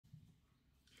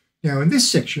Now in this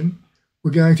section,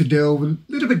 we're going to delve a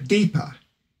little bit deeper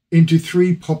into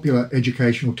three popular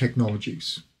educational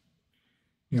technologies.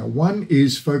 Now one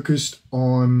is focused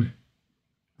on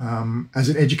as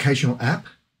an educational app,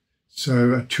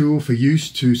 so a tool for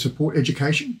use to support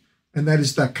education, and that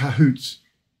is the Kahoots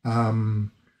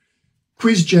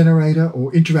quiz generator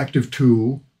or interactive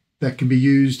tool that can be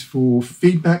used for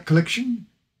feedback collection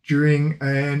during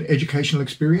an educational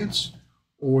experience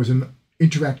or as an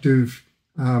interactive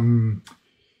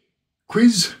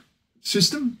quiz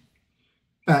system.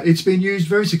 But it's been used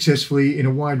very successfully in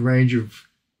a wide range of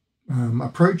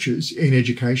approaches in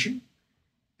education.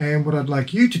 And what I'd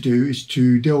like you to do is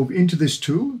to delve into this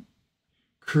tool,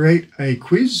 create a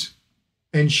quiz,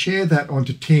 and share that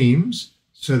onto Teams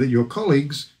so that your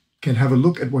colleagues can have a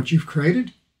look at what you've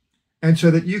created and so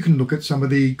that you can look at some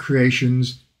of the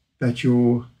creations that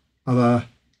your other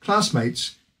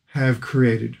classmates have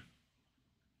created.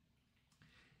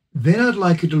 Then I'd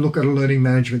like you to look at a learning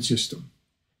management system.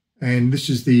 And this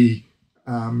is the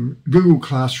Google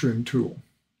Classroom tool.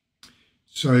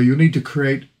 So you'll need to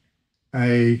create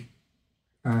an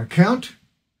account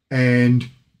and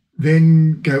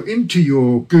then go into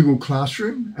your Google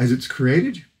Classroom as it's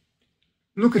created.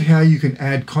 Look at how you can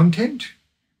add content,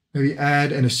 maybe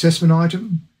add an assessment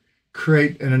item,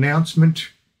 create an announcement,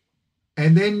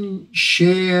 and then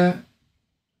share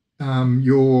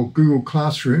your Google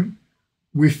Classroom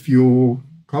with your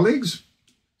colleagues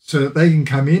so that they can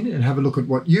come in and have a look at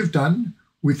what you've done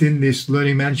within this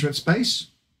learning management space,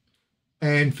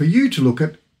 and for you to look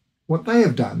at what they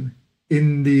have done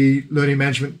in the learning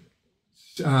management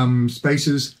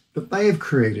spaces that they have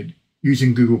created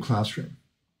using Google Classroom.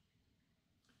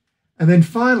 And then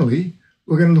finally,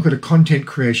 we're going to look at a content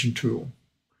creation tool.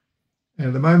 And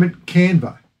at the moment,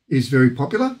 Canva is very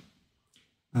popular.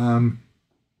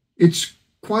 It's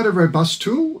quite a robust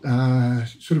tool,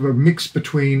 sort of a mix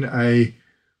between a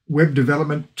web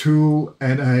development tool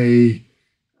and a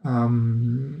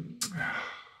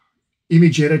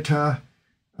image editor,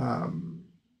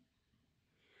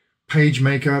 page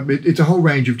maker. It's a whole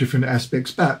range of different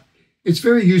aspects, but it's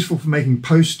very useful for making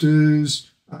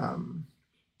posters,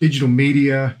 digital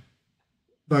media,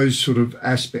 those sort of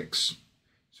aspects.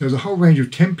 So there's a whole range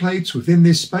of templates within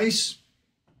this space.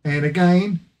 And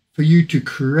again, for you to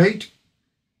create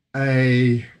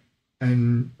a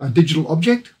digital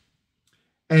object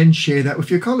and share that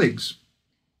with your colleagues.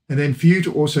 And then for you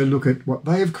to also look at what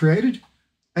they have created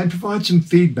and provide some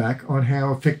feedback on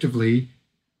how effectively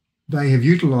they have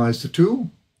utilized the tool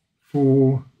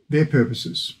for their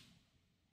purposes.